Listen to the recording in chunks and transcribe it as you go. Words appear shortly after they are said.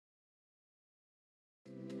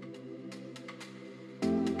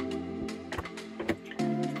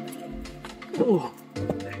Oh.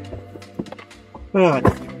 Right.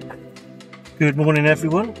 Good morning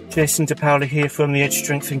everyone, Jason DePaola here from the Edge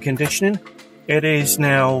Strength and Conditioning. It is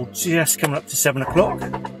now just coming up to 7 o'clock.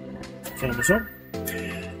 Turn this on.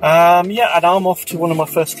 Yeah, and I'm off to one of my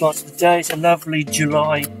first clients of the day. It's a lovely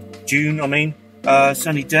sunny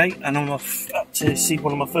day, and I'm off up to see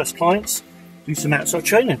one of my first clients, do some outside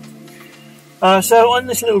training. So on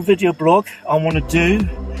this little video blog I want to do,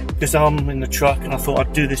 because I'm in the truck and I thought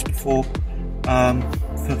I'd do this before,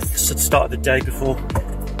 for the start of the day before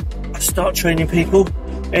I start training people,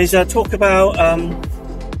 is talk about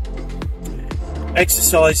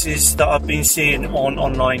exercises that I've been seeing on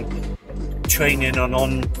online training and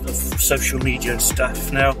on social media and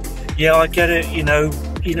stuff. Now, yeah, I get it, you know,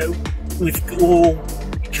 we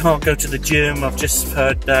can't go to the gym. I've just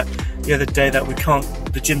heard that the other day that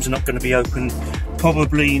the gyms are not going to be open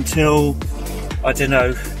probably until, I don't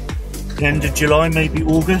know, the end of July, maybe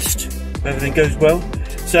August, if everything goes well.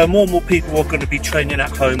 So more and more people are going to be training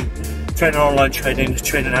at home, training online training,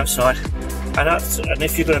 training outside. And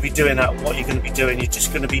if you're going to be doing that, what you're going to be doing, you're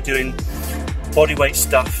just going to be doing bodyweight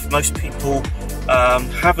stuff. Most people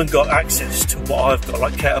haven't got access to what I've got,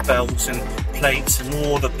 like kettlebells and plates and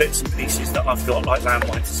all the bits and pieces that I've got, like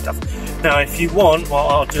landmines and stuff. Now, if you want, well,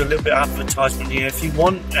 I'll do a little bit of advertisement here. If you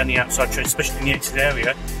want any outside training, especially in the Exeter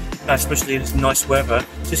area, especially in nice weather,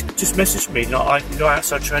 just message me. I can go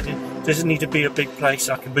outside training. It doesn't need to be a big place.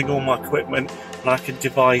 I can bring all my equipment and I can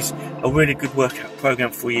devise a really good workout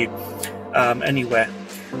program for you anywhere.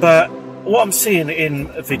 But what I'm seeing in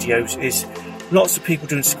videos is lots of people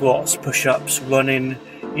doing squats, push-ups, running.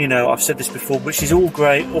 You know, I've said this before, which is all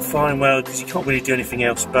great, all fine and well, because you can't really do anything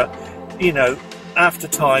else. But, you know, after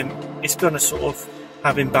time, it's going to sort of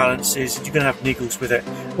have imbalances and you're going to have niggles with it.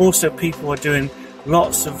 Also, people are doing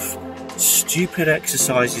lots of stupid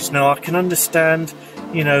exercises. Now, I can understand,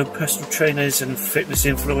 you know, personal trainers and fitness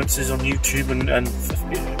influencers on YouTube and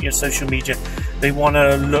you know, social media. They want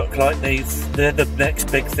to look like they're the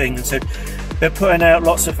next big thing, and so they're putting out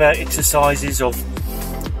lots of exercises of,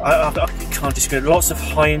 I can't describe, lots of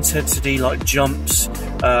high intensity, like jumps,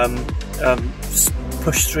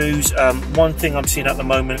 push throughs. One thing I'm seeing at the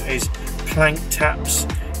moment is plank taps.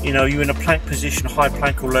 You know, you're in a plank position, high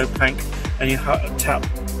plank or low plank, and you tap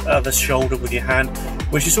the shoulder with your hand,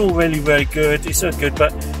 which is all really, very good. It's so good,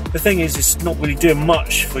 but the thing is, it's not really doing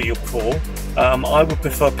much for your core. I would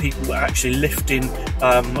prefer people actually lifting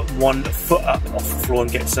one foot up off the floor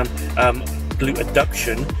and get some glute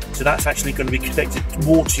adduction. So that's actually going to be connected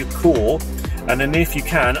more to your core, and then if you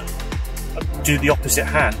can, do the opposite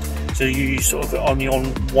hand. So you sort of on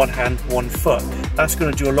one hand, one foot. That's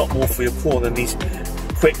going to do a lot more for your core than these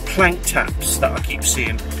quick plank taps that I keep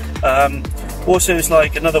seeing. Also, it's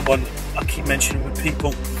like another one I keep mentioning with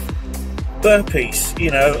people, burpees.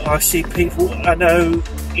 You know, I see people, I know,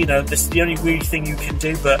 you know, this is the only really thing you can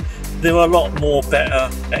do, but there are a lot more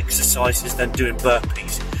better exercises than doing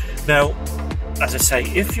burpees. Now, as I say,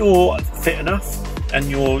 if you're fit enough and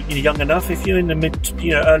you're young enough, if you're in the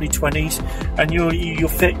early 20s and you're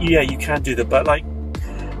fit, yeah, you can do that. But like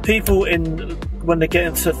people when they get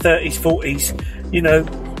into 30s, 40s, you know,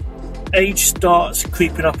 age starts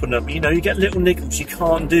creeping up on them. You know, you get little niggles. You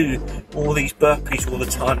can't do all these burpees all the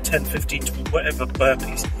time, 10, 15, whatever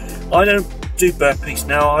burpees. I don't do burpees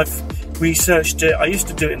now. I've researched it. I used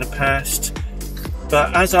to do it in the past,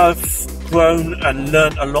 but as I've grown and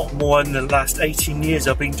learned a lot more in the last 18 years,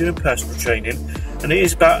 I've been doing personal training, and it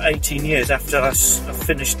is about 18 years after I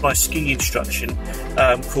finished my ski instruction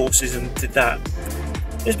courses and did that.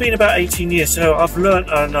 It's been about 18 years, so I've learned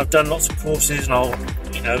and I've done lots of courses, and I've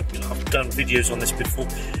done videos on this before,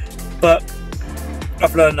 but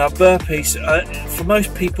I've learned now burpees, for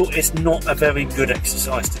most people, it's not a very good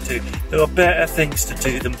exercise to do. There are better things to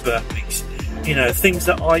do than burpees. You know, things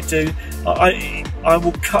that I do, I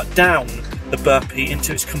will cut down the burpee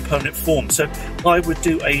into its component form. So I would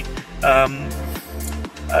do a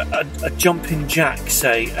jumping jack,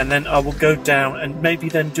 say, and then I will go down and maybe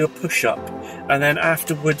then do a push-up, and then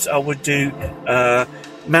afterwards I would do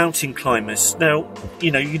mountain climbers. Now,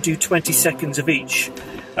 you know, you do 20 seconds of each,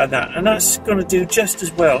 and that's going to do just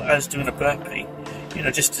as well as doing a burpee, you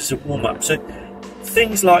know, just as a warm-up. So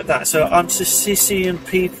things like that. So I'm just seeing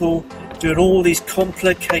people doing all these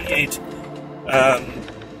complicated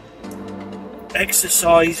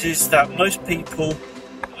exercises that most people,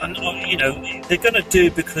 you know, they're going to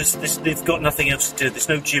do because they've got nothing else to do. There's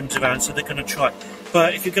no gyms around, so they're going to try.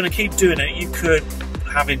 But if you're going to keep doing it, you could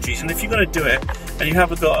have injuries. And if you're going to do it and you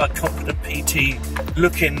haven't got a competent PT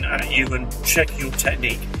looking at you and checking your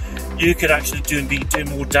technique, you could actually be doing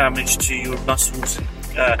more damage to your muscles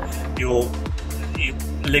and your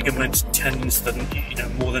ligaments, tendons than, you know,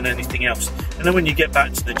 more than anything else. And then when you get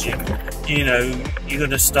back to the gym, you know, you're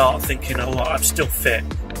going to start thinking, oh, I'm still fit,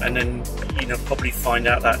 and then, you know, probably find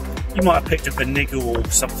out that you might have picked up a niggle or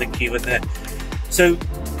something here and there. So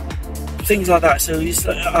things like that. So it's,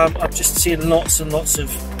 I'm just seeing lots and lots of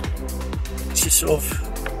just sort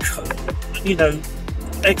of, you know,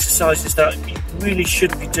 exercises that you really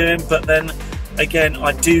should be doing, but then again,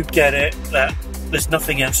 I do get it that there's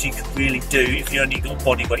nothing else you can really do if you only got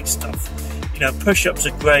bodyweight stuff. You know, push-ups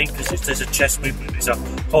are great because there's a chest movement, there's a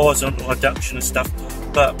horizontal adduction and stuff,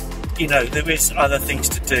 but you know, there is other things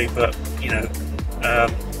to do, but you know,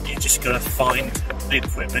 you just got to find the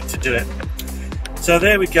equipment to do it. So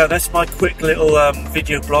there we go, that's my quick little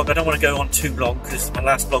video blog. I don't want to go on too long because my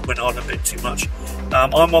last blog went on a bit too much.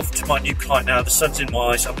 I'm off to my new client now. The sun's in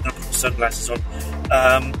my eyes, so I'm going to put the sunglasses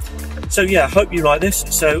on. So yeah, I hope you like this.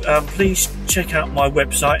 So please check out my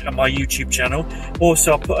website and my YouTube channel.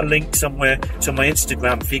 Also, I'll put a link somewhere to my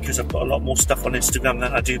Instagram feed because I put a lot more stuff on Instagram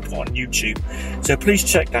than I do put on YouTube. So please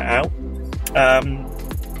check that out.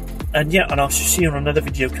 And yeah, and I'll see you on another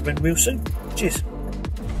video coming real soon. Cheers.